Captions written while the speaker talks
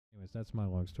That's my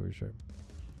long story short.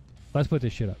 Let's put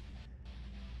this shit up.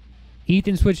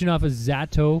 Ethan switching off of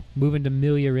Zato, moving to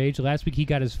Milia Rage. Last week he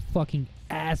got his fucking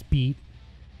ass beat.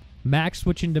 Max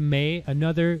switching to May,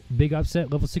 another big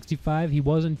upset, level 65. He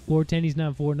wasn't floor 10, he's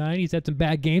now floor 9. He's had some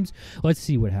bad games. Let's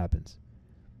see what happens.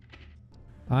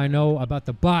 I know about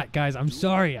the bot, guys. I'm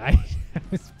sorry. I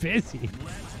was busy.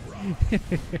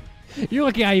 You're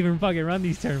lucky I even fucking run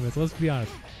these tournaments, let's be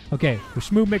honest. Okay, with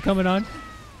Smugman coming on.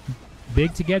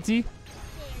 Big Tagetsi.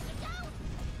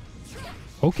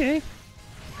 Okay.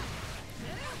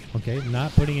 Okay,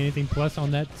 not putting anything plus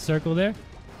on that circle there.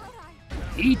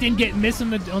 Ethan getting missed on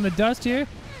the dust here.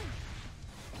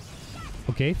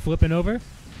 Okay, flipping over.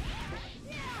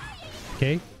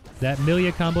 Okay, that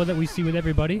Milia combo that we see with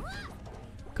everybody.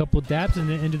 Couple daps and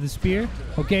then into the spear.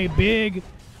 Okay, big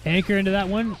anchor into that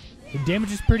one. The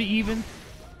damage is pretty even.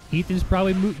 Ethan's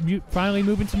probably finally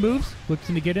moving some moves.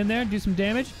 Looking to get in there and do some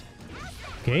damage.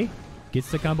 Okay,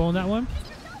 gets the combo on that one.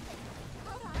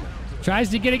 Tries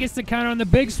to get against the counter on the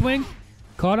big swing.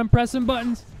 Caught him pressing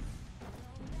buttons.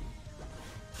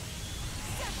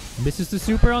 Misses the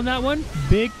super on that one.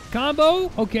 Big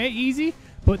combo. Okay, easy.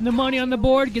 Putting the money on the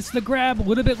board. Gets the grab. A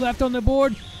little bit left on the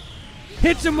board.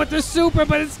 Hits him with the super,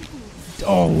 but it's...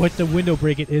 Oh, with the window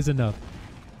break, it is enough.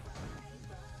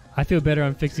 I feel better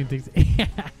on fixing things.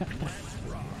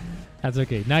 That's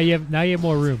okay. Now you have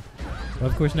more room. Well,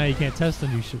 of course, now you can't test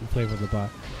them. You should play with the bot.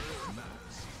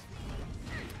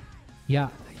 Yeah,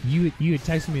 you had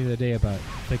texted me the other day about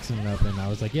fixing it up, and I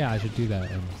was like, yeah, I should do that.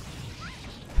 And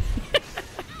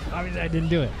obviously, I didn't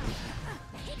do it.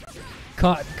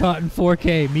 Caught in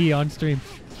 4K, me on stream.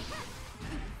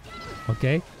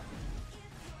 Okay.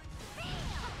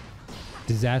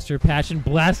 Disaster, passion,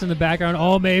 blast in the background.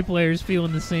 All May players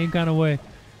feeling the same kind of way.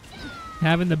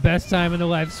 Having the best time in their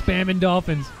life. Spamming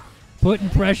dolphins. Putting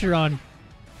pressure on.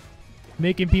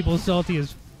 Making people salty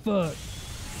as fuck.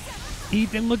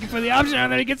 Ethan looking for the option,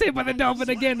 and then he gets hit by the dolphin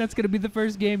again. That's going to be the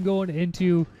first game going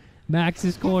into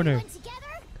Max's corner.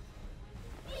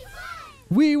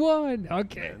 We won!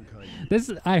 Okay.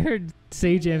 I heard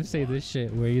Sajam say this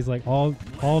shit where he's like, all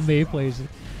May players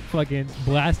fucking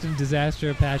blasting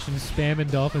disaster, passion,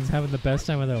 spamming dolphins, having the best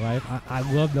time of their life. I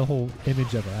love the whole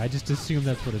image of it. I just assume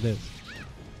that's what it is.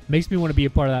 Makes me want to be a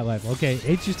part of that life. Okay,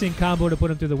 interesting combo to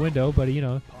put him through the window, but you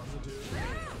know.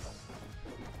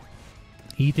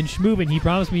 Ethan Schmoovin, he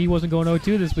promised me he wasn't going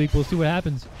 0-2 this week. We'll see what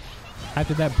happens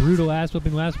after that brutal ass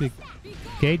whipping last week.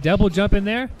 Okay, double jump in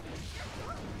there.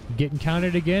 Getting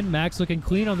countered again. Max looking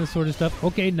clean on this sort of stuff.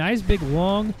 Okay, nice big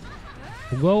long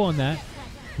low on that.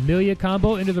 Milia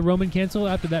combo into the Roman cancel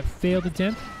after that failed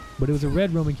attempt, but it was a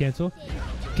red Roman cancel.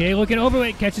 Okay, looking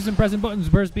overweight. Catches and pressing buttons.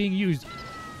 Burst being used.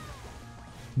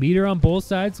 Meter on both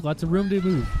sides. Lots of room to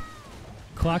move.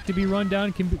 Clock to be run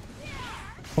down.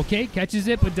 Okay, catches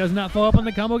it, but does not follow up on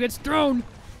the combo. Gets thrown.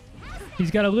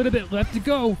 He's got a little bit left to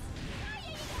go.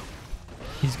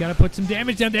 He's got to put some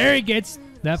damage down. There he gets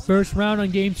that first round on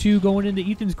game 2 going into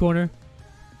Ethan's corner.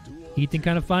 Ethan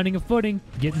kind of finding a footing,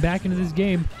 getting back into this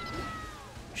game.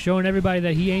 Showing everybody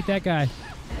that he ain't that guy.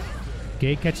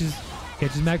 Okay, catches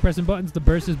Mac pressing buttons. The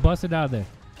burst is busted out of there.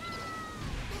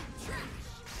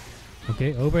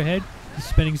 Okay, overhead.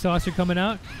 Spinning saucer coming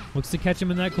out. Looks to catch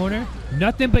him in that corner.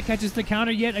 Nothing but catches the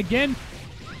counter yet again.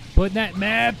 Putting that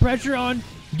mad pressure on.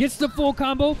 Gets the full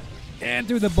combo. And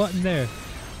through the button there.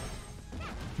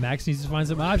 Max needs to find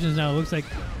some options now. It looks like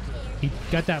he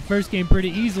got that first game pretty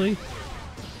easily.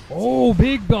 Oh,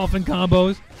 big dolphin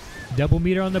combos. Double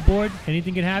meter on the board.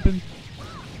 Anything can happen.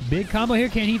 Big combo here.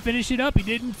 Can he finish it up? He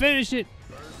didn't finish it.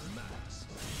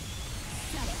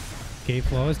 Okay,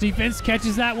 flawless defense.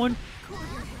 Catches that one.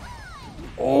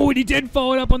 Oh, and he didn't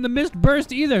follow it up on the missed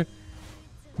burst either.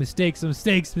 Mistakes.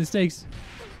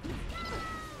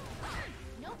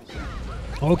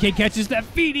 Okay, catches that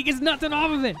feed. He gets nothing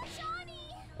off of it.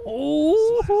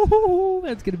 Oh,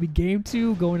 that's going to be game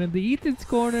 2 going into Ethan's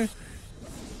corner.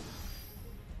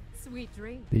 Sweet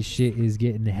dream. This shit is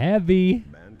getting heavy.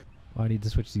 Oh, I need to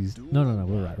switch these. No.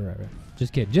 We're right.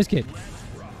 Just kidding.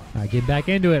 All right, get back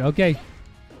into it. Okay.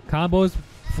 Combos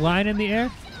flying in the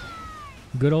air.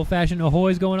 Good old-fashioned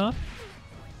ahoy's going off.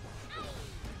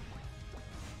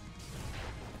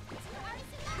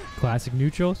 Classic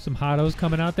neutral. Some hottos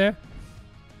coming out there.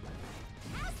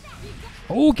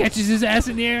 Oh, catches his ass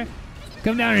in the air.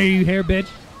 Come down here, you hair bitch.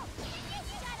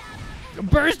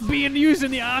 Burst being used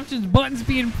in the options. Buttons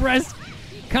being pressed.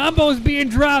 Combos being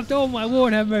dropped. Oh, my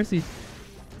Lord, have mercy.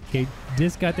 Okay,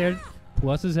 Disc got there.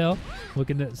 Plus as hell.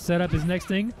 Looking to set up his next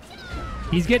thing.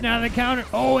 He's getting out of the counter.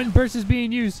 Oh, and burst is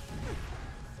being used.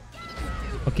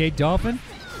 Okay, dolphin.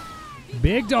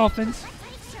 Big dolphins.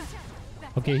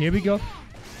 Okay, here we go.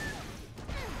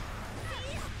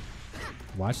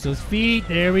 Watch those feet.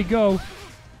 There we go.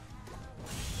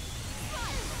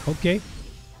 Okay.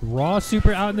 Raw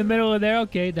super out in the middle of there.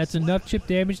 Okay, that's enough chip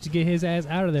damage to get his ass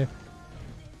out of there.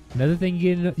 Another thing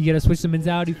you gotta switch the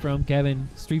mentality from, Kevin,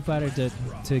 Street Fighter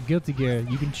to Guilty Gear.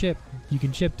 You can chip. You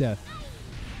can chip death.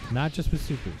 Not just with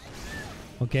supers.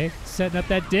 Okay, setting up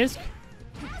that disc.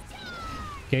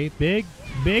 Okay,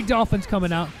 big dolphins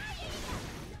coming out.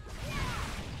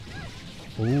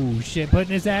 Oh shit,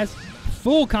 putting his ass.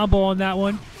 Full combo on that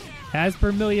one. As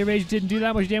per Millia Rage, didn't do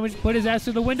that much damage. Put his ass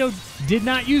through the window. Did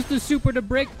not use the super to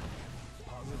break.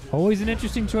 Always an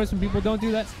interesting choice when people don't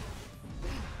do that.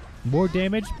 More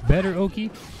damage. Better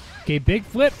Oki. Okay, big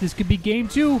flip. This could be game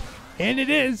 2. And it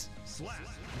is.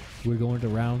 We're going to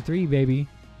round 3, baby.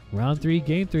 Round 3,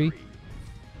 game 3.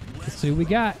 Let's see what we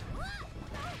got.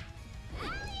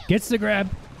 Gets the grab.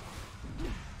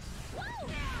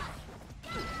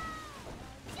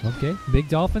 Okay, big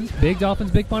dolphins,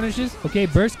 big punishes. Okay,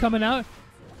 burst coming out.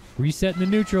 Resetting the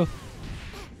neutral.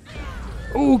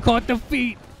 Ooh, caught the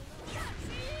feet.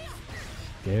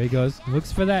 There he goes.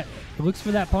 Looks for that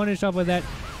punish off of that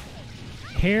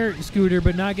hair scooter,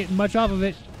 but not getting much off of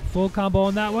it. Full combo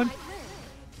on that one.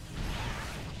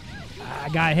 I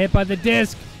got hit by the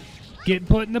disc. Getting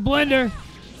put in the blender.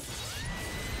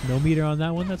 No meter on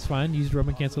that one. That's fine. Use rub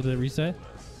and cancel to reset.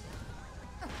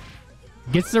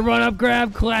 Gets the run up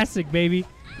grab. Classic, baby.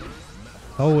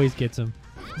 Always gets him.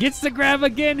 Gets the grab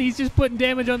again. He's just putting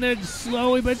damage on there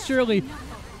slowly but surely.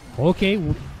 Okay.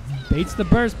 Baits the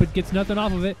burst, but gets nothing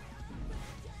off of it.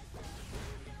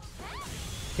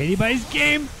 Anybody's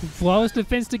game. Flawless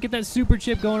defense to get that super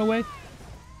chip going away.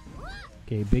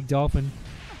 Okay, big dolphin.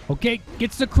 Okay,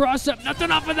 gets the cross up.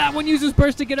 Nothing off of that one. Uses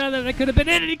burst to get out of there. That could have been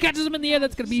it. And he catches him in the air.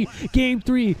 That's going to be game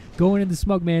 3 going into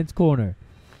Smugman's corner.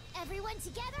 Everyone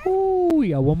together. Ooh, we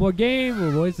got one more game.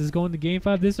 Oh, boys, this is going to game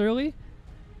 5 this early.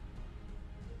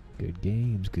 Good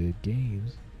games, good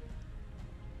games.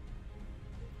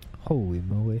 Holy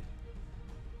moly.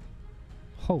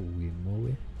 Holy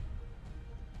moly.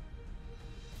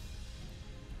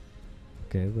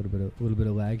 Okay, a little bit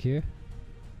of lag here.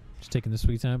 Just taking the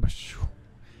sweet time.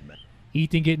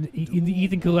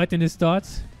 Ethan collecting his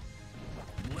thoughts.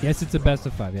 Yes, it's a best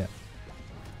of 5, yeah.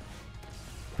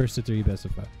 First to 3, best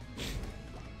of 5.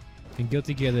 In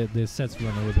Guilty Gear, the sets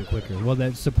run a little bit quicker. Well,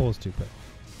 that's supposed to, but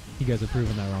you guys are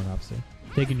proving that wrong, obviously.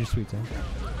 Taking your sweet time.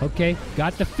 Okay,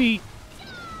 got the feet.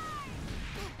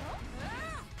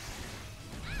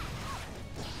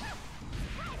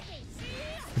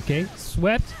 Okay,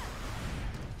 swept.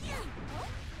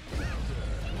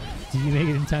 Did you make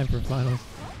it in time for finals?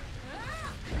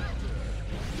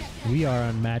 We are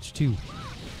on match 2.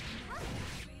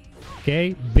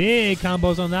 Okay, big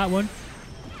combos on that one.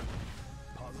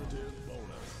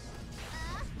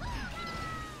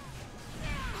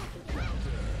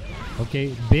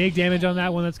 Okay, big damage on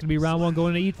that one. That's going to be round 1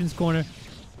 going to Ethan's corner.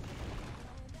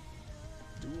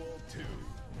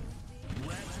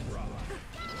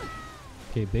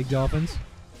 Okay, big dolphins.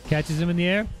 Catches him in the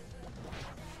air.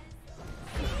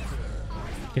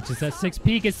 Catches that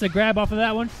 6P. Gets the grab off of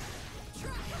that one.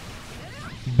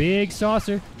 Big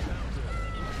saucer.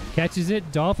 Catches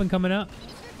it. Dolphin coming out.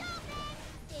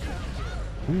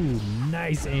 Ooh,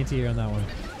 nice anti-air on that one.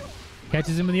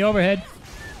 Catches him in the overhead.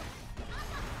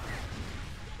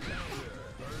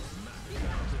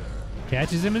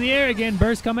 Catches him in the air again.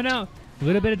 Burst coming out. A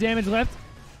little bit of damage left.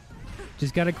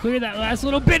 Just got to clear that last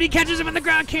little bit. He catches him in the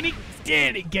ground. Can he?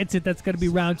 Did he gets it? That's going to be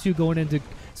round 2 going into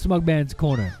Smugman's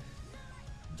corner.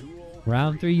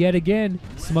 Round 3 yet again.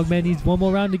 Smugman needs one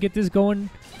more round to get this going.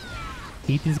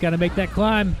 Ethan's got to make that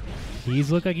climb.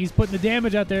 He's look like he's putting the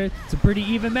damage out there. It's a pretty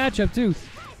even matchup too.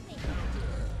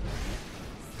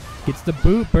 Gets the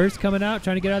boot. Burst coming out.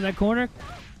 Trying to get out of that corner.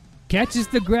 Catches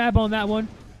the grab on that one.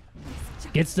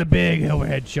 Gets the big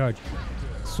overhead charge.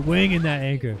 Swinging that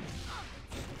anchor.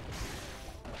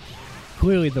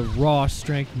 Clearly the raw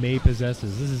strength May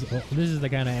possesses. This is the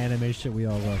kind of anime shit we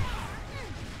all love.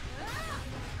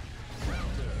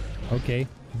 Okay,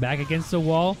 back against the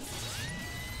wall.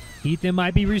 Ethan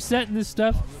might be resetting this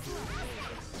stuff.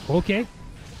 Okay,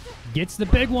 gets the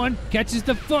big one. Catches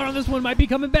the foot on this one. Might be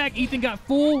coming back. Ethan got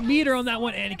full meter on that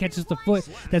one, and he catches the foot.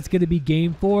 That's going to be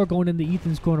game 4 going into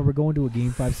Ethan's corner. We're going to a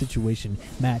game 5 situation,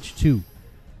 match 2.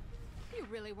 You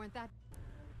really weren't that.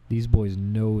 These boys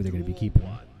know they're going to be keeping.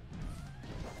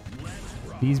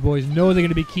 These boys know they're going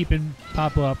to be keeping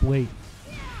Papa up late.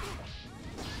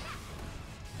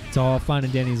 It's all fine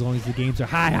and dandy as long as the games are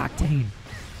high octane.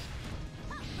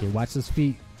 Okay, watch those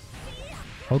feet.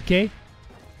 Okay.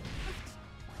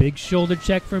 Big shoulder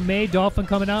check from May. Dolphin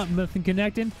coming out, nothing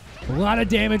connecting. A lot of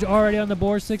damage already on the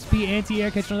board. 6P anti-air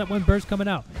catching on that one. Burst coming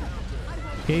out.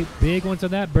 Okay, big ones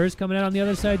on that. Burst coming out on the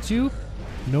other side too.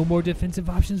 No more defensive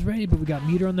options ready, but we got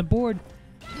meter on the board.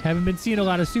 Haven't been seeing a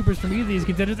lot of supers from either of these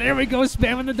contenders. There we go,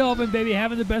 spamming the Dolphin, baby.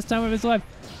 Having the best time of his life.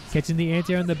 Catching the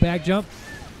anti-air on the back jump.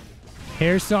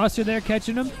 Hair saucer there,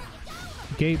 catching him.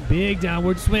 Okay, big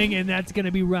downward swing, and that's going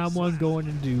to be round 1 going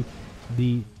into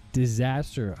the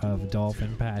disaster of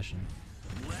Dolphin Passion.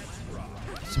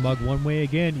 Smug one way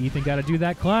again. Ethan got to do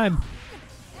that climb.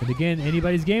 But again,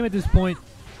 anybody's game at this point.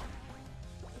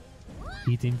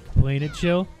 Ethan playing it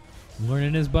chill,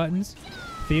 learning his buttons,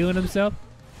 feeling himself.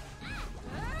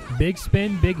 Big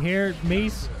spin, big hair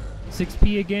mace.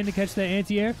 6P again to catch that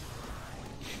anti-air.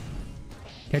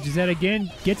 Catches that again,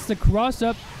 gets the cross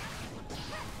up.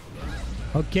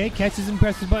 Okay, catches and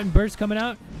presses button. Burst coming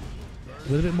out. A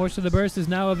little bit more, so the burst is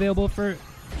now available for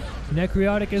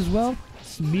Necriotic as well.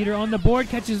 Meter on the board,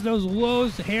 catches those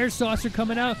lows. Hair saucer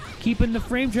coming out, keeping the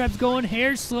frame traps going.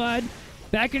 Hair slide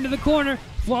back into the corner.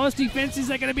 Flawless defense. Is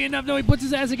that going to be enough? No, he puts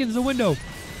his ass against the window.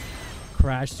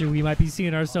 Crash through. We might be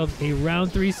seeing ourselves a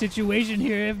round 3 situation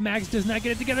here if Max does not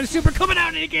get it together. Super coming out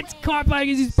and he gets caught by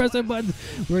because he's pressing buttons.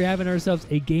 We're having ourselves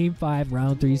a game 5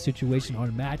 round 3 situation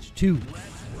on match 2.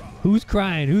 Who's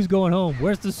crying? Who's going home?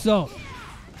 Where's the salt?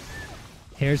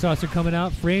 Hair saucer coming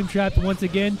out. Frame trapped once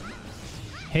again.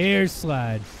 Hair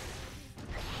slide.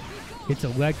 It's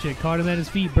electric. Caught him at his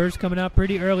feet. Burst coming out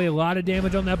pretty early. A lot of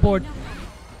damage on that board.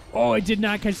 Oh, it did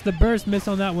not catch the burst. Miss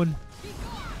on that one.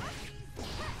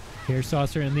 Hair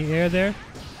saucer in the air there.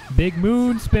 Big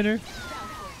moon spinner.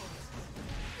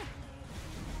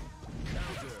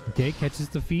 Okay, catches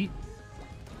the feet.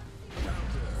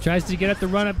 Tries to get up the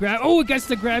run up grab. Oh, it gets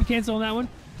the grab cancel on that one.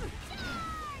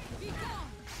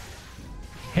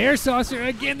 Hair saucer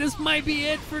again. This might be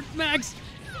it for Max.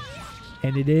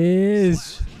 And it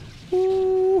is.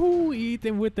 Ooh,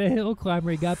 Ethan with the hill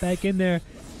climber. He got back in there.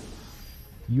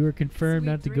 You are confirmed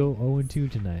not to go 0-2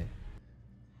 tonight.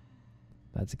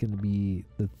 That's going to be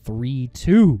the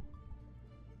 3-2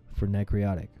 for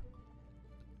Necriotic.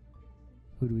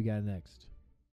 Who do we got next?